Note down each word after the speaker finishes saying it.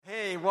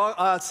well,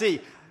 let's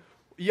see.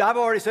 Yeah, I've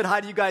already said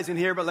hi to you guys in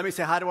here, but let me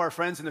say hi to our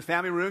friends in the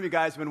family room. You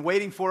guys have been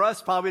waiting for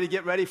us, probably to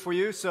get ready for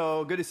you.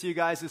 So good to see you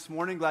guys this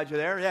morning. Glad you're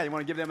there. Yeah, you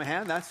want to give them a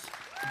hand? That's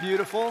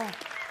beautiful.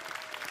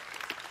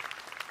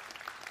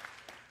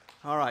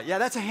 All right. Yeah,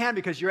 that's a hand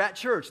because you're at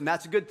church, and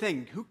that's a good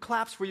thing. Who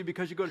claps for you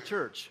because you go to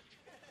church?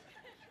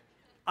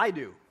 I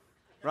do,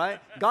 right?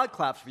 God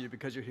claps for you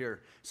because you're here.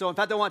 So, in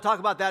fact, I want to talk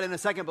about that in a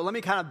second, but let me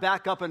kind of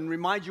back up and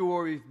remind you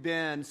where we've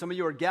been. Some of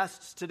you are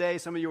guests today.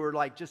 Some of you are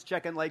like just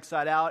checking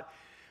Lakeside out.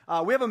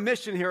 We have a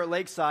mission here at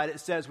Lakeside. It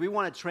says we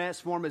want to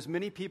transform as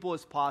many people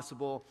as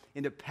possible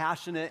into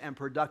passionate and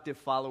productive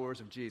followers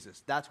of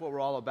Jesus. That's what we're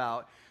all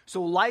about.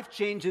 So life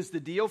change is the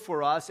deal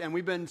for us, and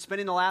we've been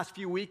spending the last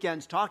few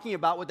weekends talking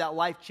about what that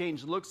life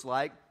change looks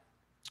like.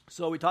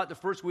 So we talked the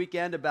first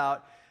weekend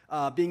about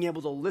being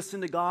able to listen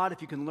to God.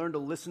 If you can learn to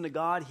listen to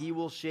God, He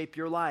will shape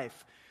your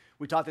life.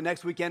 We talked the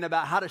next weekend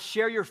about how to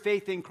share your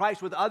faith in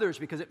Christ with others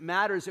because it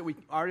matters that we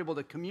are able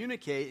to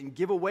communicate and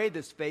give away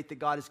this faith that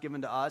God has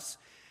given to us.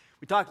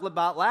 We talked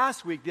about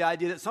last week the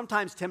idea that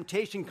sometimes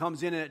temptation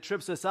comes in and it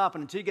trips us up,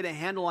 and until you get a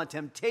handle on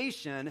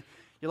temptation,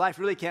 your life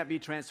really can't be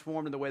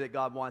transformed in the way that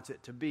God wants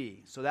it to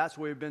be. So that's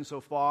where we've been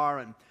so far,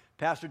 and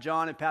Pastor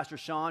John and Pastor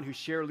Sean, who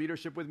share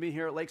leadership with me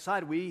here at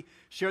Lakeside, we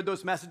shared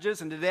those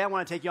messages, and today I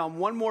want to take you on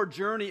one more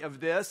journey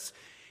of this,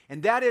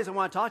 and that is I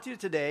want to talk to you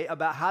today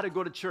about how to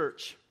go to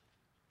church,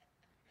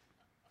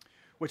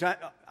 which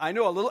I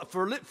know a little,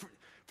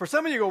 for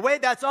some of you go,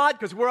 wait, that's odd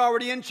because we're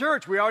already in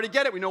church. We already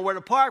get it. We know where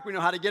to park. We know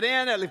how to get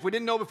in. If we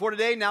didn't know before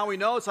today, now we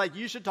know. It's like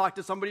you should talk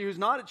to somebody who's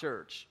not at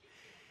church.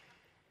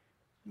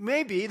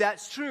 Maybe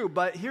that's true,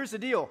 but here's the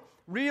deal.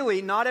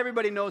 Really, not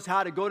everybody knows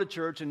how to go to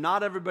church, and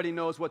not everybody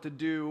knows what to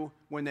do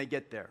when they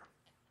get there.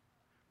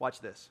 Watch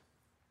this.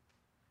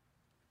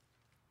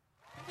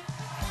 It's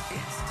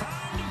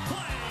time to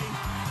play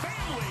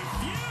Family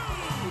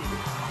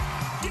Feud.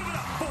 Give it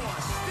up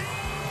for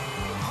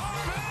Steve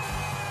Harvey.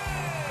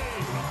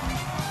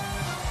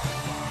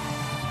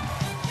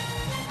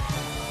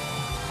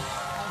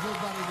 How's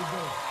everybody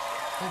today?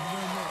 Thank you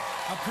very much.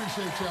 I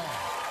appreciate y'all.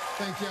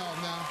 Thank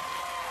y'all now.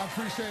 I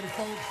appreciate it,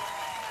 folks.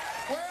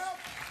 Well,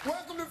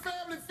 welcome to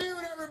Family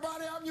Feud,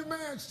 everybody. I'm your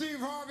man, Steve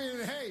Harvey,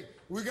 and hey,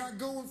 we got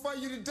good one for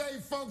you today,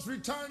 folks,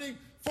 returning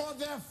for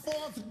their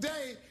fourth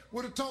day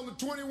with a total of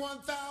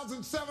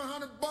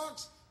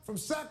 $21,700 from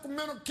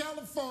Sacramento,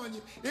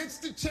 California. It's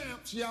the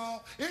champs,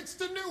 y'all. It's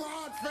the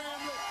Newhart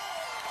family.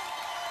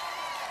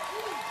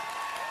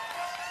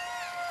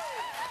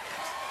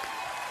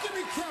 Give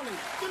me Kelly.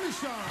 Give me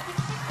Sean.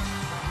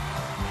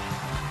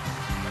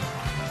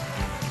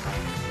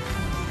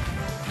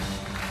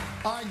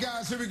 All right,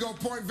 guys, here we go.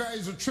 Point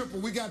values are triple.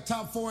 We got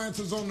top 4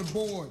 answers on the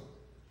board.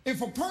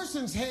 If a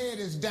person's head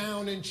is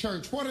down in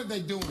church, what are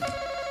they doing?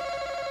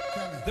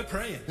 They're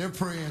praying. They're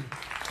praying.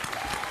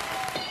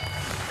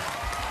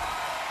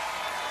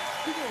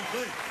 They're going to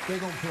play. They're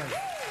going to play.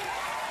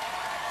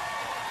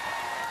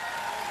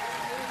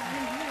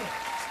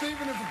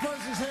 Stephen, if a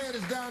person's head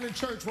is down in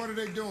church, what are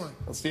they doing?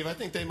 Well, Steve, I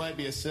think they might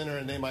be a sinner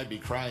and they might be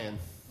crying.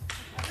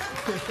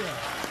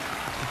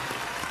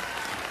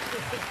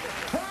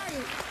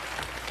 Crying.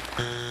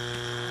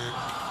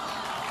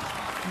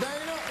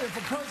 Dana, if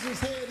a person's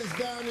head is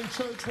down in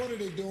church, what are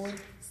they doing?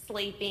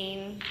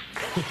 Sleeping.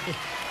 Sleep.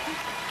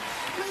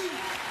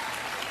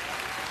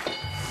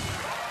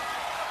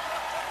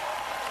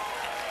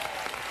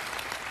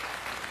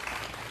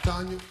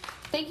 Tanya?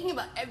 Thinking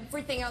about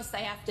everything else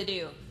they have to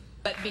do,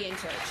 but be in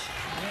church.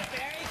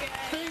 Very good.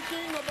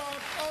 Thinking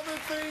about other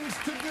things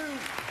to do.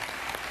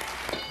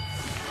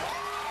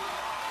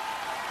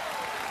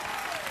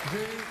 G,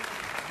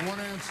 one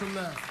answer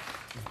left.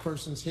 If a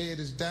person's head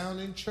is down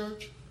in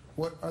church,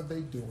 what are they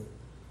doing?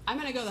 I'm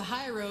going to go the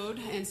high road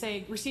and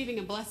say receiving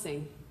a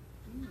blessing.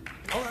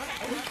 All right.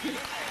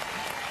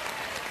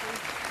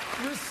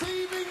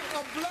 Receiving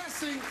a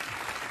blessing.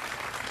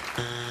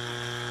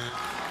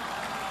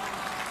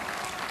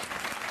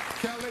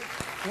 Kelly,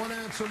 one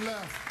answer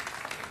left.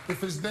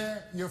 If it's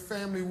there, your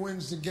family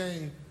wins the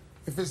game.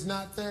 If it's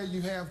not there,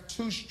 you have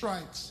 2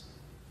 strikes.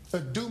 The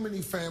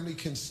Duminy family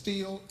can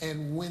steal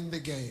and win the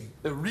game.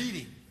 They're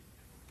reading.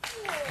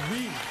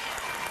 Reading.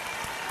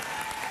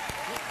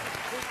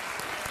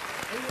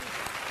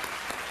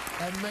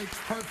 That makes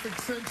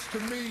perfect sense to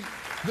me.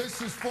 This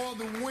is for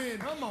the win.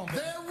 Come on, man.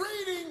 They're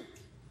reading.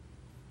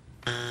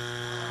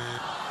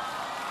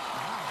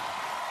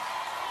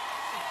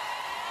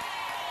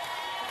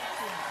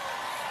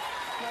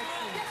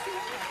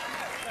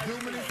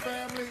 Duminy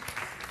family,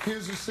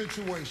 here's the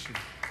situation.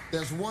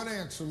 There's one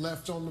answer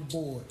left on the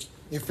board.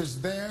 If it's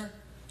there,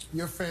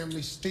 your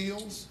family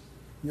steals,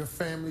 your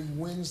family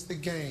wins the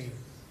game.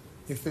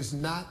 If it's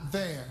not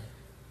there,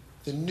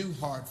 the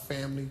Newhart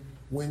family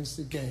wins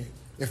the game.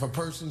 If a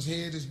person's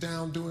head is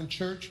down doing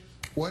church,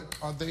 what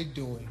are they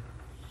doing?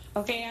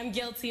 Okay, I'm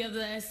guilty of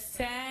this.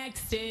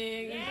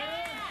 Sexting.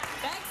 Yeah.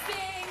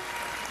 Sexting.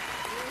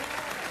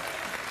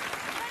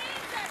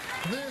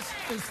 This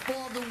is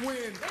for the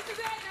win. This is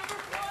it, number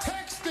 4.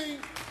 Texting.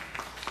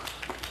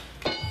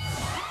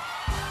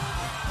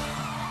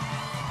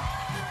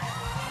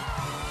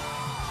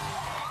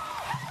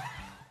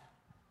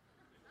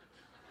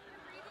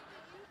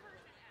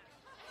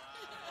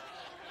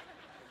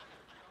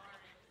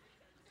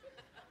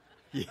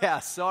 Yeah,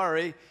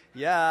 sorry.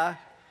 Yeah.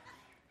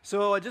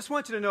 So I just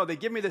want you to know, they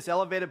give me this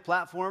elevated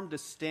platform to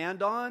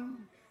stand on.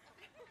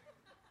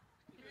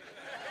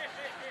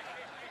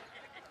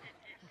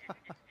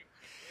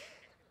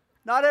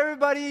 Not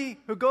everybody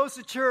who goes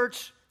to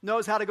church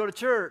knows how to go to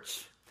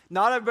church.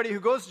 Not everybody who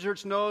goes to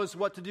church knows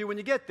what to do when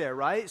you get there,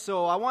 right?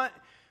 So I want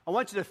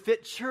you to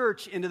fit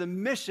church into the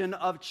mission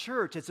of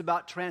church. It's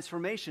about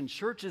transformation.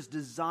 Church is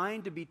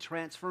designed to be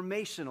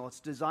transformational. It's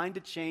designed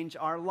to change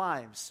our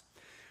lives.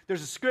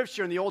 There's a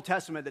scripture in the Old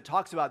Testament that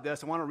talks about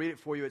this. I want to read it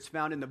for you. It's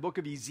found in the book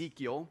of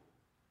Ezekiel.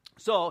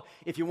 So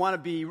if you want to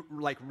be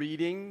like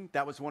reading,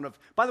 that was one of,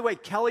 by the way,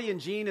 Kelly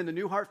and Jean and the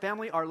Newhart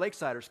family are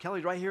Lakesiders.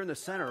 Kelly's right here in the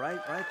center, right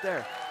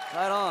there,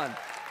 right on.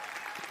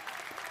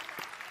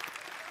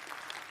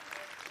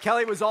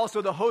 Kelly was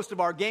also the host of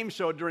our game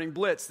show during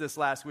Blitz this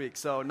last week.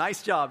 So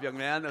nice job, young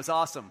man. That's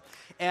awesome.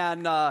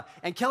 And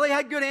Kelly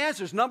had good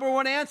answers. Number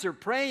one answer,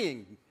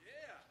 praying.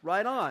 Yeah.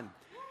 Right on.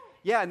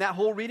 Yeah, and that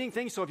whole reading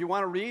thing. So if you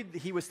want to read,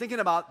 he was thinking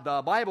about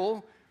the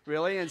Bible,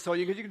 really. And so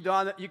you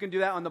can do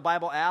that on the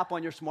Bible app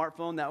on your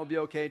smartphone. That would be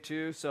okay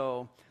too.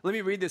 So let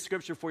me read this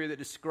scripture for you that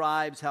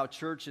describes how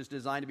church is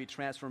designed to be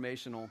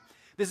transformational.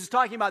 This is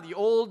talking about the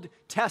Old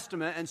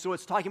Testament, and so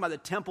it's talking about the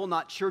temple,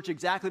 not church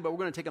exactly, but we're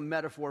going to take a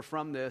metaphor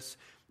from this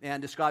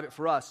and describe it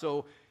for us.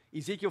 So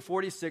Ezekiel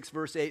 46,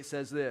 verse 8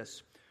 says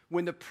this: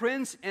 when the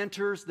prince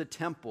enters the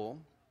temple,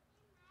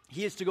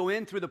 he is to go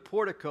in through the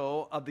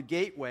portico of the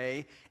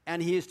gateway,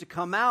 and he is to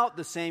come out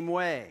the same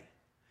way.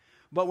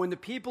 But when the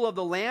people of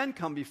the land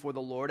come before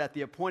the Lord at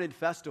the appointed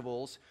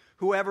festivals,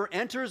 whoever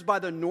enters by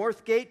the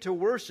north gate to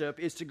worship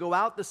is to go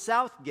out the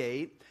south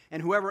gate,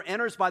 and whoever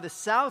enters by the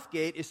south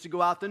gate is to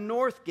go out the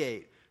north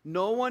gate.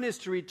 No one is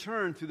to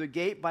return through the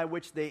gate by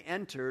which they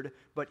entered,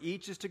 but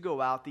each is to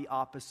go out the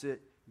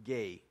opposite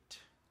gate.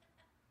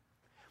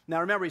 Now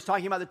remember, he's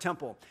talking about the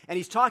temple, and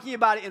he's talking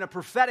about it in a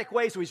prophetic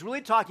way, so he's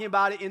really talking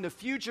about it in the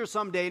future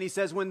someday, and he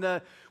says when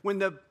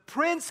the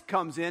prince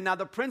comes in, now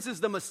the prince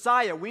is the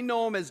Messiah, we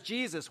know him as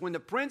Jesus. When the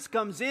prince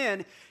comes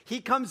in, he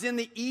comes in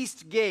the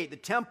east gate. The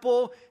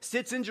temple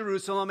sits in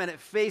Jerusalem, and it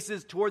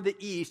faces toward the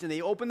east, and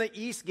they open the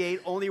east gate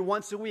only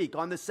once a week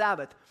on the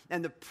Sabbath,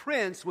 and the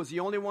prince was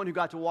the only one who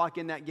got to walk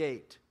in that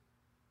gate.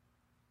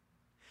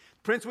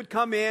 Prince would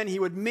come in, he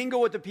would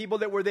mingle with the people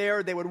that were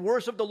there, they would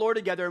worship the Lord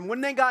together, and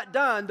when they got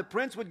done, the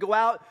prince would go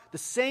out the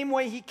same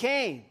way he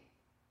came.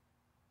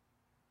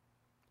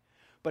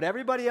 But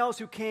everybody else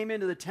who came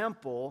into the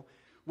temple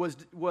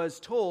was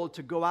told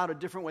to go out a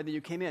different way than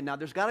you came in. Now,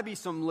 there's got to be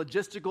some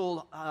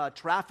logistical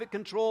traffic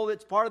control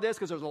that's part of this,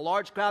 because there's a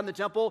large crowd in the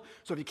temple.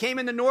 So if you came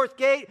in the north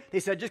gate, they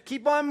said just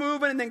keep on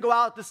moving and then go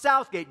out the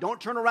south gate. Don't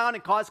turn around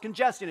and cause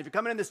congestion. If you're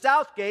coming in the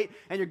south gate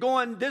and you're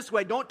going this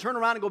way, don't turn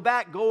around and go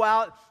back. Go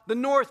out the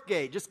north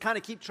gate. Just kind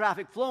of keep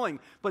traffic flowing.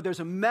 But there's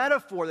a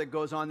metaphor that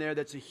goes on there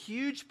that's a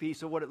huge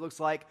piece of what it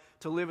looks like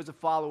to live as a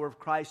follower of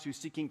Christ who's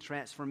seeking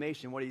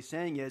transformation. What he's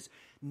saying is,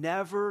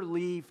 never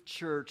leave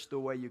church the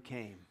way you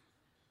came.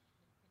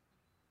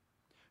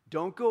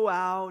 Don't go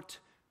out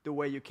the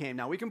way you came.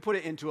 Now, we can put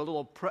it into a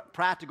little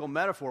practical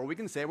metaphor. We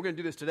can say, we're going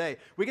to do this today.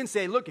 We can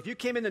say, look, if you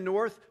came in the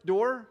north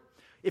door,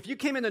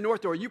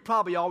 you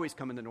probably always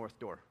come in the north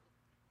door.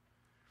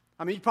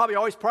 I mean, you probably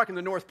always park in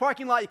the north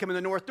parking lot. You come in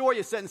the north door,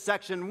 you sit in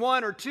section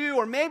 1 or 2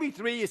 or maybe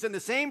 3. You sit in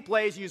the same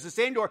place, you use the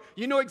same door.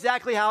 You know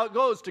exactly how it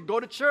goes to go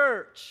to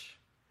church.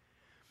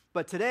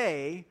 But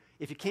today,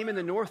 if you came in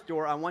the north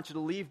door, I want you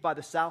to leave by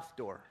the south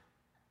door.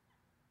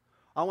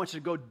 I want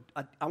you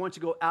to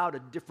go out a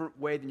different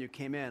way than you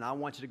came in. I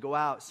want you to go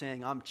out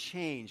saying, I'm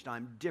changed,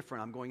 I'm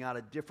different, I'm going out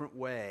a different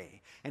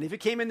way. And if you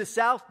came in the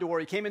south door,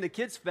 you came in the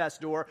Kids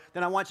Fest door,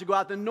 then I want you to go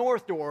out the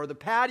north door or the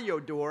patio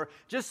door,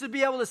 just to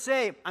be able to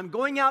say, I'm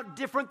going out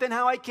different than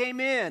how I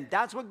came in.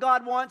 That's what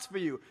God wants for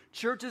you.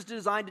 Church is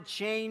designed to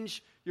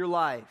change your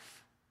life.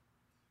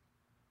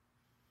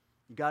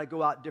 You got to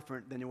go out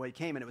different than the way you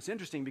came. And it was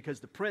interesting because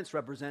the prince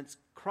represents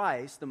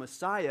Christ, the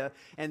Messiah.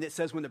 And it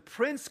says when the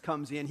prince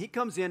comes in, he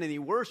comes in and he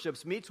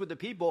worships, meets with the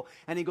people,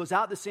 and he goes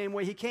out the same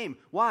way he came.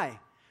 Why?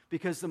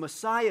 Because the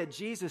Messiah,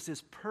 Jesus,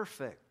 is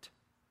perfect.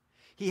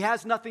 He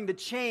has nothing to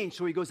change,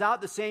 so he goes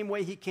out the same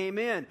way he came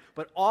in.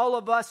 But all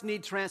of us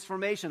need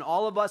transformation.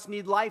 All of us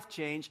need life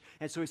change.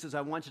 And so he says,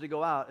 I want you to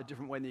go out a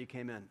different way than you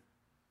came in.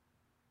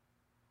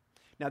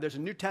 Now, there's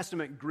a New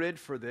Testament grid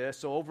for this.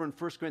 So over in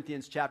 1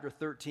 Corinthians chapter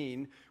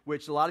 13,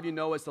 which a lot of you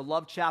know is the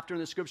love chapter in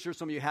the Scripture.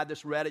 Some of you had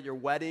this read at your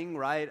wedding,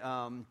 right?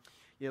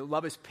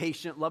 Love is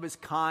patient, love is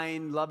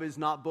kind, love is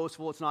not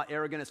boastful, it's not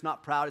arrogant, it's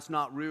not proud, it's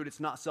not rude, it's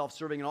not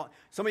self-serving. And all.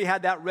 Some of you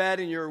had that read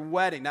in your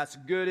wedding. That's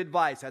good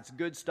advice. That's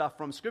good stuff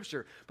from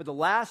Scripture. But the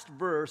last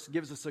verse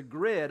gives us a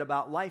grid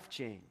about life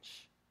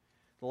change.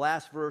 The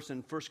last verse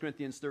in 1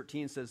 Corinthians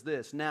 13 says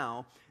this: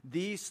 now,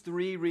 these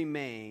three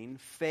remain,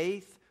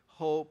 faith,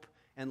 hope,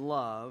 and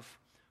love,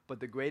 but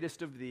the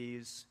greatest of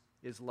these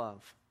is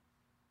love.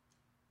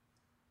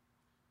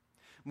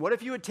 What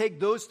if you would take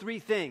those three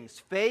things,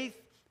 faith,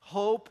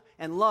 hope,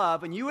 and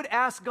love, and you would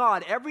ask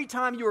God every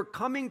time you are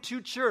coming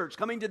to church,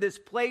 coming to this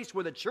place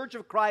where the church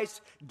of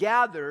Christ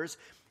gathers,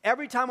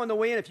 Every time on the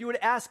way in, if you would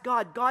ask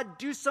God, God,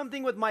 do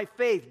something with my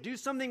faith, do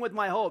something with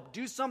my hope,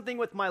 do something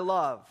with my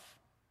love.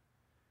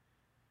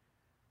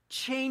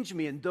 Change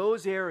me in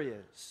those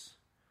areas.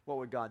 What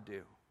would God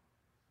do?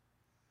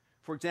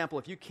 For example,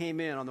 if you came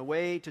in on the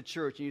way to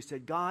church and you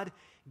said, God,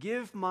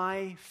 give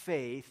my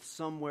faith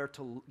somewhere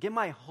to, give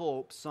my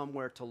hope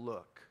somewhere to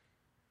look.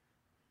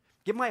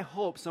 Give my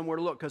hope somewhere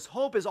to look, because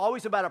hope is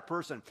always about a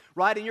person,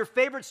 right? In your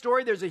favorite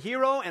story, there's a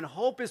hero, and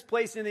hope is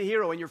placed in the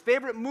hero. In your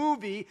favorite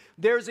movie,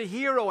 there's a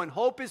hero, and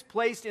hope is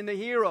placed in the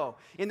hero.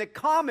 In the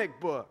comic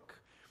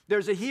book,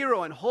 there's a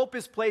hero, and hope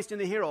is placed in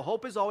the hero.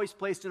 Hope is always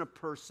placed in a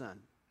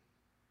person.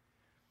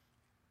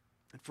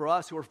 And for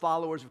us who are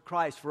followers of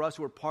Christ, for us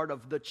who are part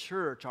of the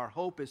church, our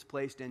hope is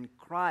placed in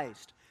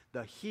Christ,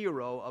 the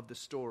hero of the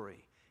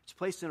story. It's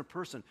placed in a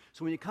person.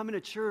 So when you come into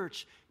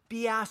church,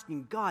 be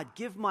asking, God,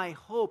 give my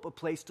hope a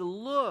place to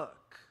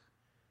look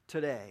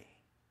today.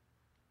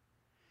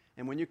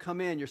 And when you come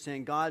in, you're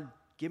saying, God,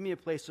 give me a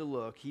place to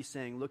look. He's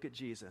saying, look at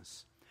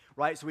Jesus.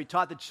 Right? So we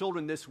taught the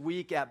children this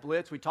week at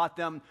Blitz. We taught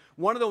them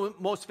one of the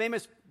most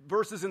famous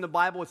verses in the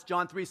Bible. It's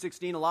John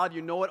 3:16. A lot of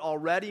you know it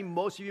already.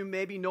 Most of you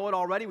maybe know it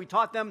already. We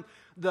taught them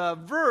the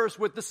verse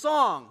with the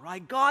song.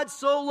 Right? God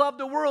so loved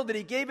the world that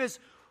he gave his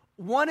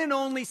one and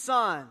only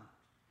Son,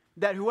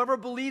 that whoever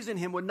believes in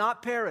him would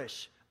not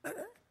perish.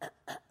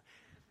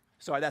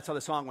 Sorry, that's how the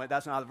song went.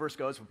 That's not how the verse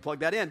goes. We'll plug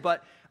that in.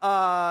 But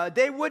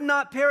they would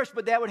not perish,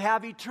 but they would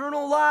have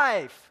eternal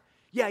life.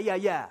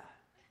 Yeah.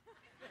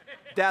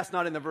 That's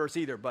not in the verse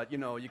either, but,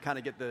 you kind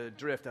of get the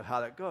drift of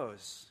how that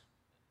goes.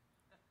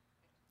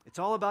 It's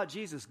all about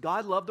Jesus.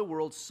 God loved the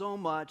world so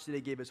much that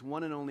he gave his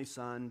one and only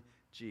Son,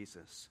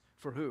 Jesus.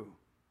 For who?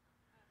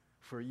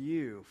 For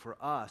you, for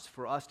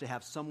us to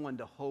have someone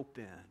to hope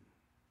in.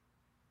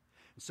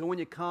 And so when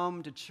you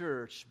come to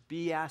church,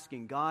 be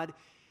asking, God,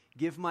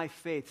 give my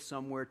faith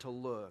somewhere to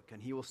look.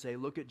 And he will say,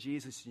 look at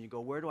Jesus. And you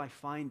go, where do I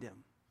find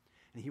him?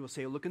 And he will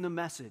say, look in the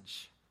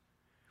message.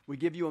 We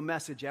give you a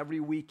message every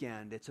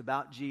weekend. It's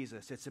about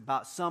Jesus. It's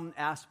about some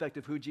aspect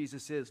of who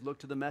Jesus is. Look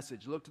to the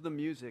message. Look to the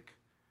music.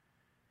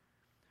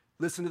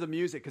 Listen to the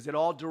music, because it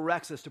all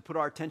directs us to put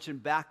our attention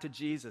back to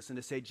Jesus and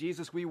to say,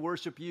 Jesus, we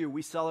worship you.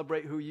 We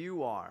celebrate who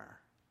you are.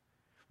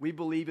 We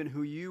believe in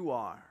who you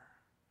are.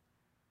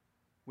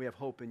 We have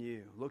hope in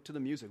you. Look to the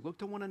music. Look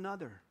to one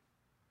another.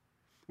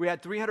 We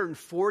had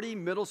 340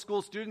 middle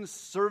school students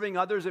serving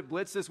others at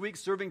Blitz this week,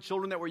 serving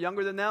children that were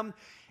younger than them.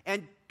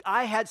 And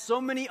I had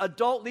so many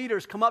adult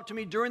leaders come up to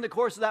me during the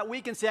course of that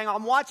week and saying,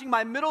 I'm watching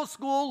my middle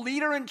school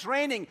leader in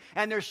training,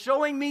 and they're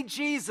showing me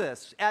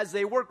Jesus as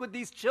they work with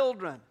these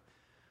children.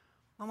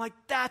 I'm like,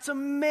 that's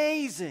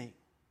amazing.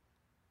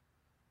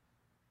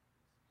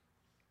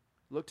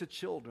 Look to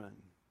children.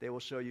 They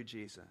will show you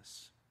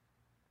Jesus.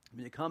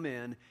 When you come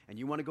in and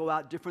you want to go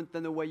out different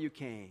than the way you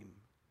came,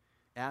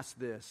 ask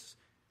this,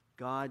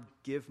 God,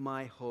 give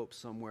my hope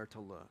somewhere to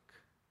look.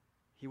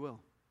 He will.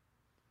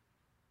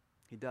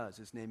 He does.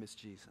 His name is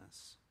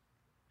Jesus.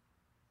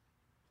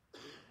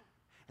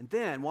 And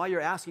then, while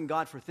you're asking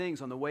God for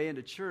things on the way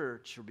into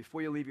church, or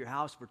before you leave your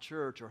house for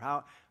church, or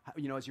how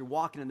as you're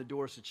walking in the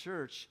doors to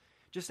church,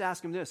 just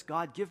ask him this,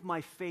 God, give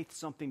my faith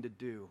something to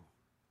do.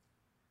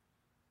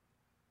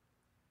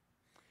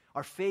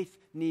 Our faith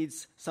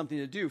needs something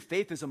to do.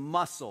 Faith is a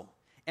muscle.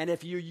 And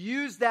if you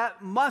use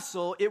that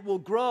muscle, it will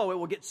grow, it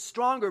will get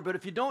stronger. But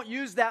if you don't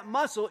use that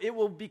muscle, it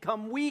will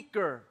become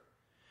weaker.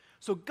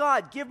 So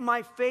God, give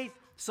my faith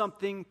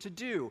something to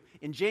do.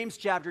 In James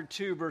chapter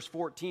 2, verse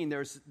 14,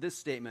 there's this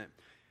statement.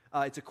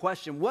 It's a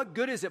question. What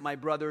good is it, my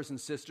brothers and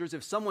sisters,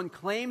 if someone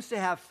claims to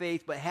have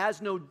faith but has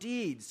no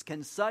deeds?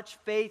 Can such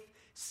faith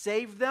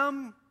save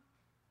them?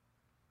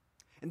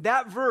 And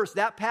that verse,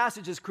 that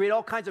passage has created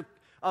all kinds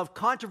of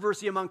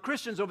controversy among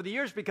Christians over the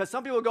years, because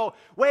some people go,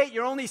 wait,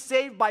 you're only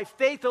saved by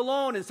faith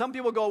alone. And some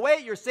people go,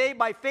 wait, you're saved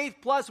by faith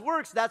plus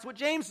works. That's what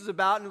James is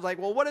about. And it's like,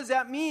 well, what does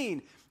that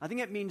mean? I think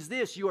it means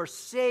this. You are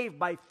saved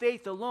by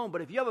faith alone.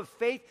 But if you have a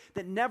faith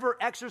that never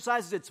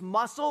exercises its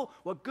muscle,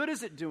 what good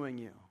is it doing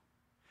you?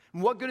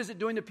 And what good is it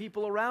doing to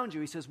people around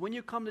you? He says, when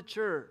you come to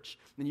church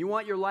and you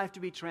want your life to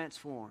be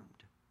transformed,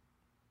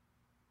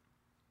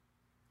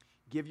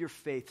 give your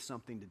faith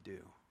something to do.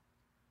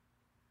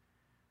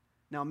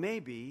 Now,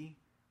 maybe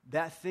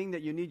that thing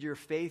that you need your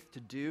faith to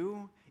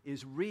do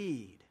is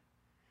read.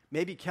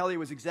 Maybe Kelly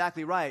was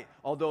exactly right.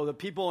 Although the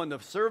people in the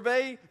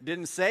survey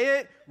didn't say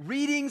it,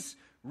 reading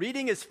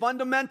is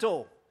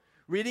fundamental.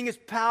 Reading is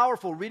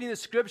powerful. Reading the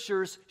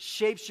scriptures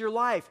shapes your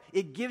life.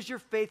 It gives your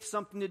faith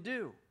something to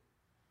do.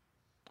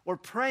 Or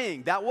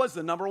praying. That was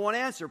the number one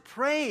answer.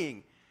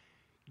 Praying.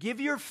 Give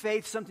your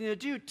faith something to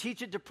do.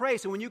 Teach it to pray.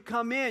 So when you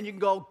come in, you can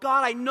go,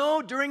 God, I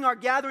know during our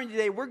gathering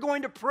today, we're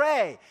going to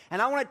pray.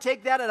 And I want to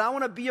take that and I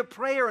want to be a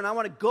prayer. And I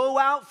want to go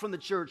out from the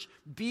church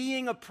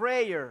being a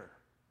prayer.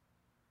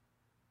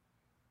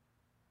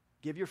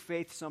 Give your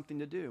faith something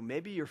to do.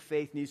 Maybe your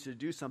faith needs to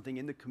do something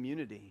in the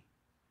community.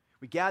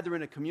 We gather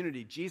in a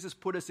community. Jesus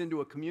put us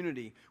into a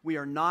community. We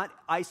are not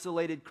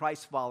isolated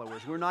Christ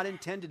followers. We're not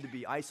intended to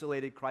be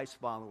isolated Christ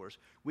followers.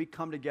 We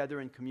come together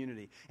in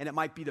community. And it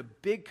might be the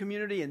big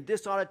community in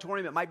this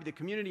auditorium. It might be the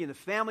community in the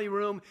family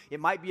room.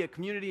 It might be a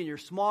community in your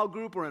small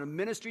group or in a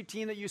ministry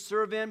team that you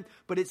serve in.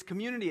 But it's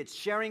community. It's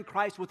sharing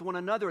Christ with one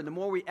another. And the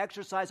more we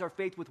exercise our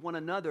faith with one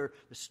another,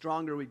 the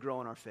stronger we grow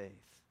in our faith.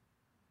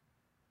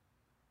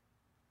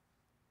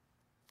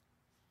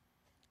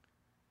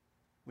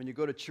 When you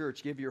go to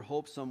church, give your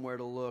hope somewhere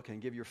to look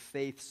and give your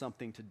faith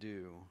something to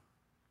do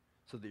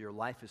so that your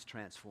life is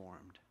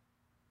transformed.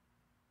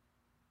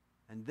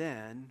 And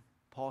then,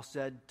 Paul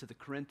said to the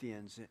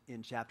Corinthians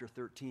in chapter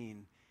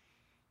 13,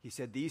 he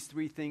said, these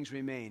three things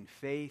remain,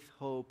 faith,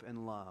 hope,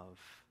 and love.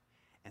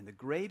 And the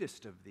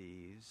greatest of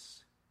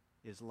these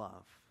is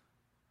love.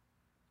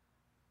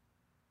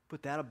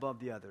 Put that above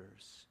the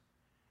others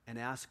and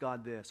ask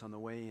God this on the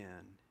way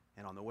in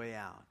and on the way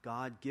out.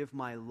 God, give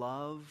my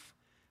love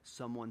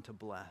someone to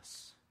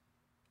bless.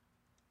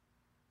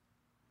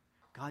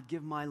 God,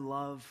 give my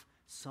love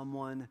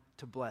someone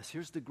to bless.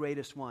 Here's the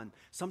greatest one.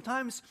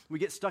 Sometimes we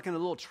get stuck in a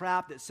little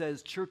trap that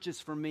says, church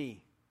is for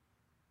me.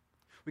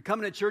 We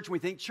come into church and we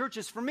think, church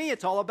is for me.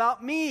 It's all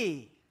about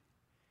me.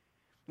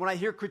 When I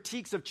hear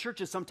critiques of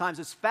churches sometimes,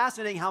 it's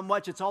fascinating how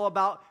much it's all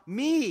about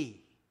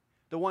me,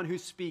 the one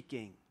who's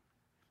speaking.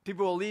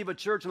 People will leave a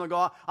church and they'll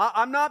go,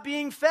 I'm not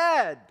being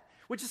fed.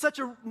 Which is such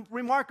a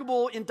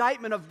remarkable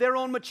indictment of their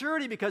own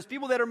maturity, because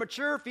people that are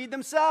mature feed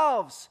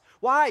themselves.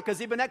 Why? Because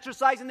they've been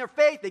exercising their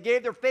faith. They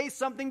gave their faith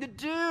something to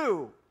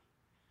do.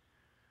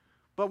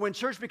 But when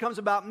church becomes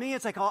about me,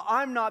 it's like, oh,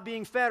 I'm not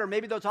being fed. Or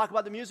maybe they'll talk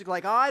about the music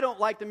like, oh, I don't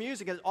like the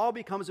music. It all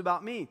becomes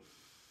about me.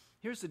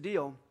 Here's the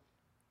deal.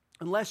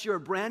 Unless you're a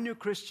brand new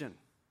Christian,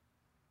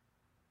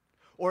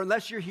 or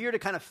unless you're here to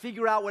kind of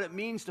figure out what it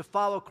means to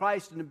follow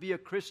Christ and to be a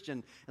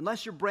Christian,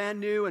 unless you're brand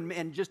new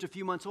and just a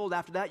few months old,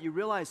 after that you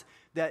realize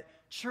that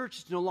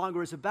church no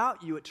longer is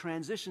about you. It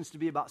transitions to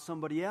be about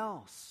somebody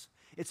else.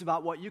 It's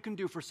about what you can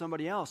do for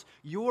somebody else.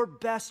 Your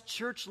best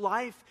church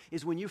life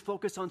is when you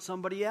focus on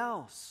somebody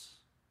else.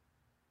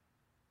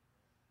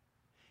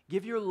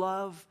 Give your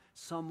love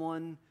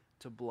someone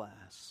to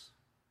bless.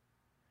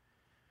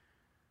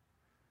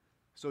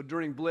 So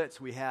during Blitz,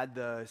 we had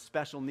the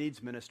special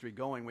needs ministry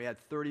going. We had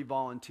 30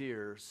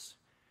 volunteers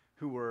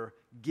who were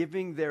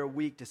giving their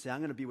week to say, I'm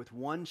going to be with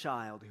one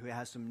child who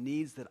has some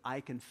needs that I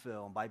can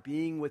fill. By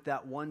being with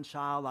that one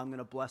child, I'm going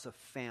to bless a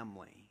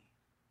family.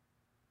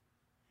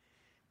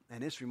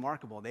 And it's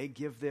remarkable. They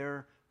give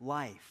their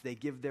life, they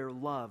give their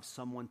love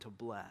someone to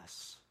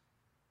bless.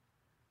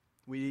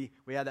 We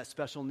had that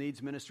special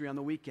needs ministry on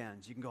the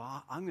weekends. You can go,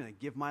 I'm going to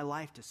give my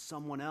life to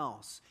someone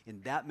else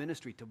in that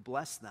ministry to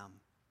bless them.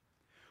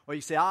 Or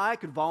you say, I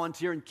could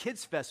volunteer in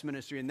Kids Fest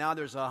ministry and now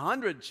there's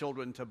 100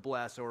 children to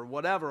bless or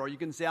whatever. Or you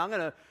can say, I'm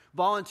going to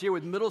volunteer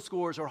with middle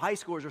schoolers or high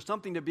schoolers or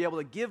something to be able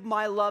to give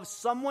my love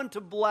someone to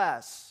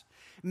bless.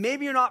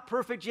 Maybe you're not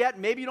perfect yet.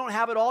 Maybe you don't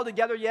have it all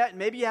together yet.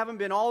 Maybe you haven't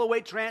been all the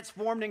way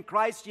transformed in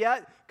Christ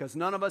yet, because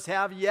none of us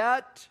have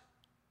yet.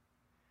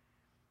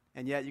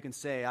 And yet you can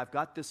say, I've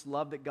got this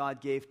love that God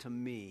gave to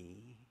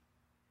me,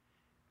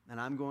 and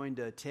I'm going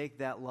to take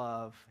that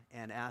love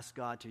and ask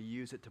God to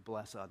use it to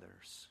bless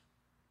others.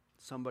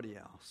 Somebody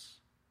else.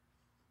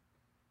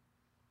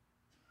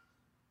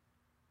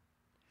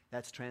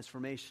 That's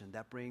transformation.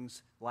 That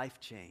brings life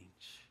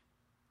change.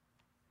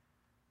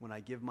 When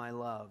I give my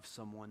love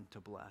someone to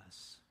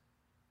bless.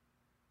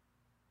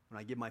 When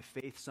I give my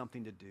faith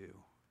something to do.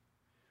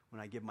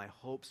 When I give my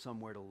hope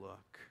somewhere to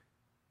look.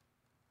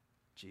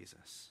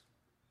 Jesus.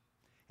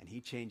 And he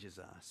changes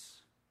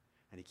us.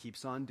 And he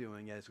keeps on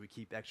doing it as we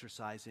keep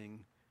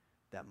exercising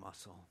that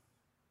muscle.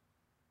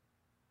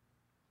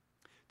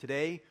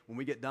 Today, when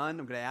we get done,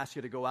 I'm going to ask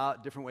you to go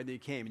out a different way than you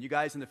came. And you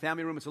guys in the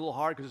family room, it's a little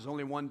hard because there's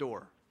only one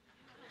door.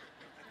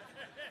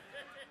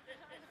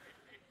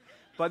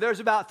 But there's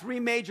about 3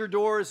 major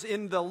doors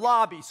in the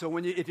lobby. So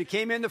if you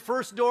came in the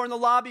first door in the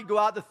lobby, go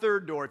out the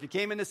third door. If you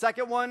came in the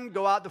second one,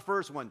 go out the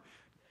first one.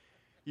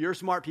 You're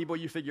smart people,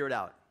 you figure it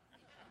out.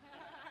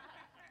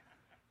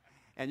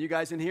 And you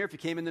guys in here, if you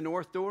came in the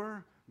north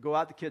door, go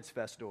out the Kids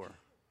Fest door.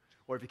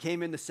 Or if you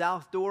came in the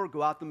south door,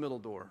 go out the middle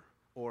door.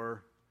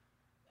 Or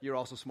you're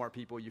also smart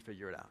people, you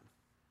figure it out.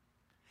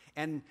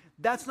 And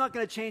that's not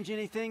going to change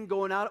anything,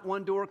 going out at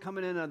one door,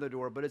 coming in another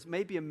door, but it's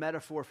maybe a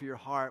metaphor for your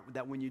heart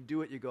that when you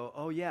do it, you go,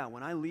 oh yeah,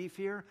 when I leave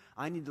here,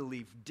 I need to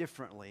leave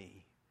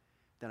differently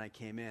than I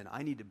came in.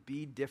 I need to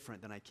be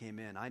different than I came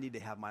in. I need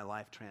to have my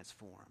life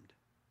transformed.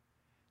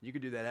 You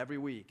can do that every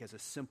week as a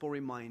simple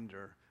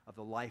reminder of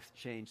the life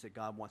change that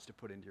God wants to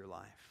put into your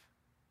life.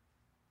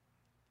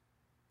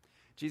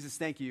 Jesus,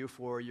 thank you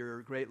for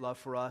your great love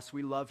for us.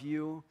 We love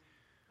you.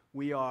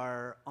 We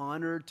are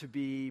honored to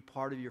be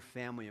part of your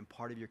family and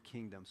part of your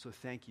kingdom. So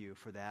thank you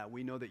for that.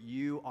 We know that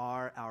you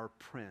are our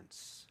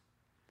Prince,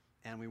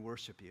 and we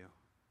worship you.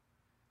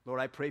 Lord,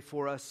 I pray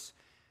for us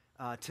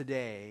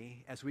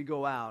today as we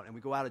go out, and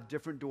we go out a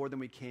different door than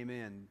we came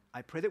in.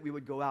 I pray that we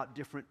would go out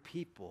different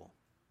people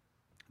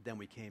than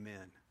we came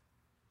in.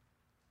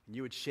 And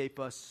you would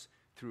shape us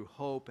through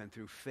hope and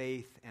through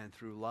faith and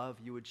through love,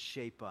 you would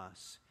shape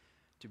us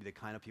to be the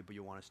kind of people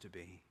you want us to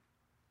be.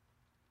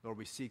 Lord,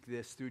 we seek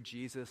this through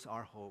Jesus,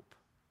 our hope.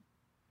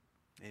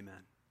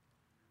 Amen.